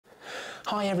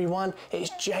Hi everyone, it's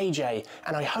JJ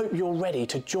and I hope you're ready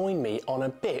to join me on a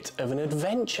bit of an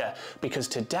adventure because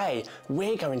today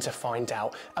we're going to find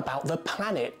out about the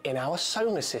planet in our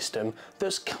solar system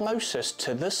that's closest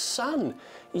to the Sun.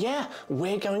 Yeah,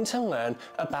 we're going to learn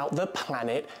about the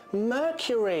planet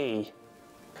Mercury.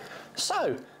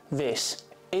 So, this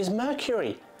is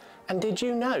Mercury, and did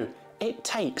you know it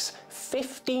takes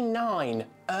 59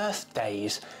 Earth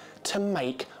days to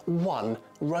make one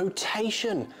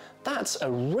rotation? That's a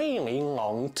really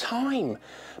long time.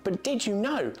 But did you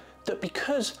know that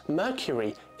because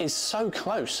Mercury is so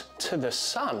close to the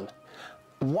Sun,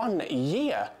 1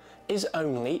 year is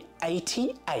only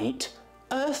 88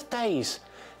 Earth days?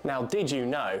 Now, did you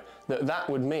know that that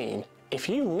would mean if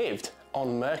you lived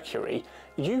on Mercury,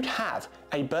 you'd have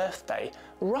a birthday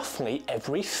roughly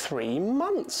every 3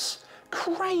 months?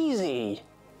 Crazy!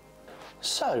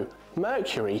 So,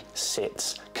 Mercury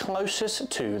sits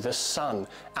closest to the Sun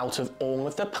out of all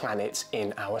of the planets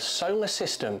in our solar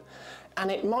system, and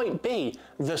it might be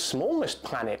the smallest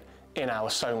planet in our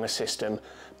solar system,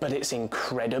 but it's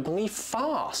incredibly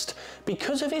fast.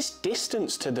 Because of its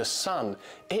distance to the Sun,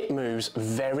 it moves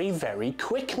very, very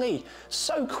quickly.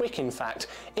 So quick, in fact,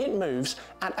 it moves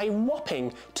at a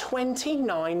whopping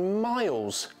 29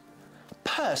 miles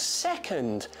per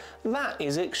second. That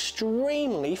is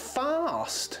extremely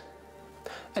fast.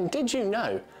 And did you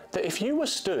know that if you were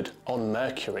stood on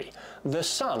Mercury, the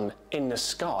Sun in the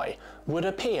sky would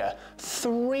appear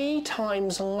 3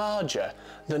 times larger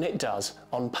than it does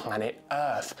on planet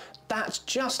Earth? That's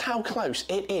just how close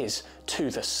it is to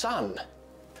the Sun.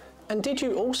 And did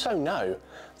you also know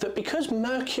that because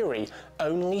Mercury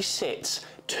only sits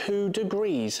 2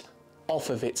 degrees off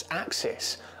of its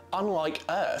axis, unlike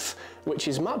Earth, which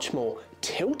is much more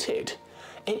tilted,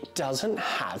 it doesn't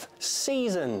have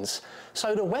seasons.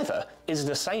 So the weather is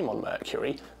the same on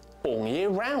Mercury all year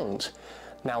round.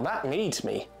 Now that leads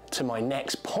me to my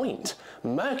next point.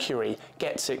 Mercury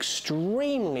gets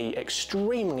extremely,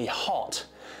 extremely hot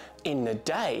in the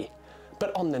day,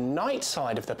 but on the night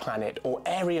side of the planet, or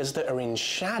areas that are in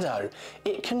shadow,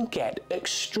 it can get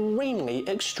extremely,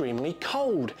 extremely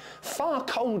cold, far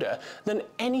colder than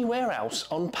anywhere else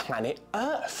on planet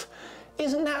Earth.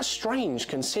 Isn't that strange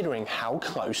considering how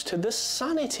close to the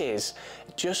Sun it is?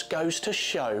 It just goes to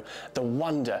show the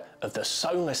wonder of the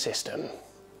solar system.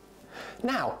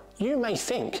 Now, you may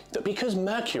think that because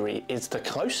Mercury is the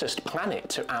closest planet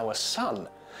to our Sun,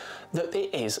 that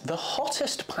it is the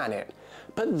hottest planet,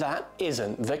 but that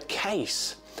isn't the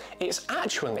case. It's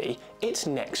actually its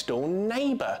next door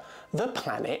neighbour, the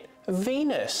planet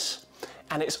Venus.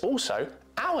 And it's also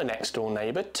our next door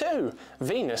neighbour too.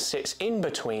 Venus sits in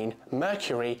between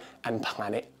Mercury and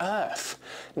planet Earth.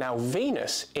 Now,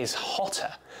 Venus is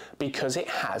hotter because it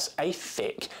has a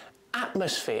thick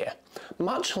atmosphere,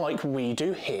 much like we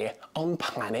do here on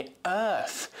planet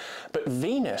Earth. But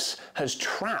Venus has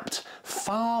trapped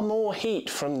far more heat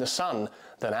from the Sun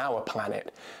than our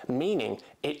planet, meaning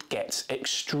it gets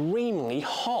extremely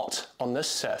hot on the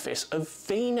surface of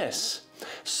Venus.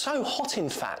 So hot, in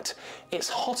fact, it's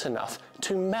hot enough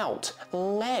to melt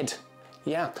lead.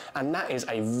 Yeah, and that is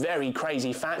a very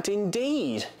crazy fact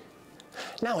indeed.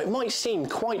 Now, it might seem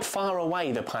quite far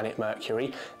away, the planet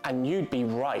Mercury, and you'd be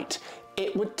right.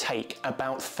 It would take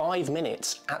about 5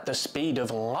 minutes at the speed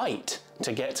of light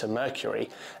to get to Mercury,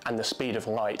 and the speed of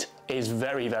light is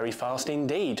very, very fast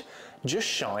indeed. Just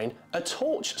shine a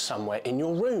torch somewhere in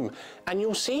your room and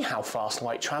you'll see how fast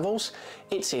light travels.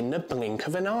 It's in the blink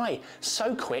of an eye,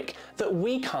 so quick that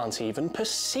we can't even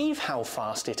perceive how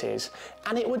fast it is,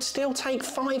 and it would still take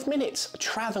 5 minutes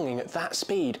travelling at that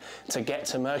speed to get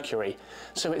to Mercury.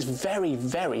 So it's very,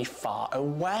 very far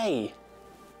away.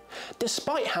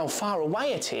 Despite how far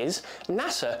away it is,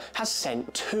 NASA has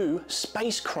sent 2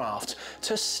 spacecraft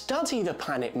to study the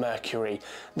planet Mercury.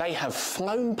 They have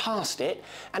flown past it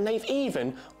and they've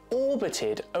even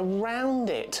orbited around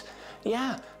it.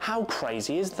 Yeah, how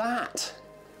crazy is that?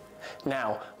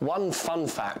 Now, one fun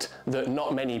fact that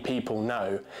not many people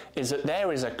know is that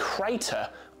there is a crater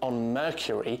on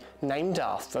Mercury named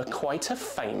after quite a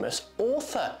famous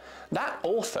author. That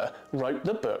author wrote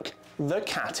the book The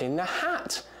Cat in the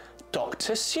Hat,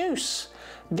 Dr. Seuss.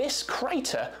 This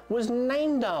crater was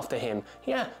named after him.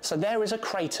 Yeah, so there is a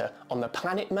crater on the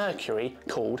planet Mercury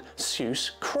called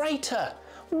Seuss Crater.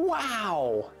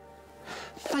 Wow!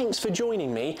 Thanks for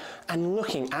joining me and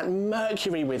looking at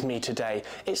Mercury with me today.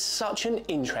 It's such an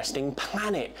interesting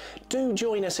planet. Do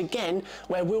join us again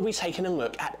where we'll be taking a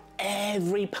look at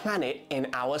every planet in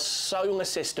our solar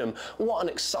system. What an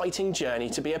exciting journey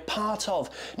to be a part of.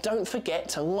 Don't forget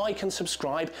to like and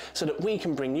subscribe so that we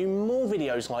can bring you more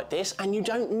videos like this and you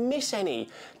don't miss any.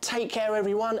 Take care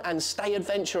everyone and stay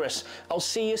adventurous. I'll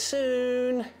see you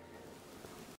soon.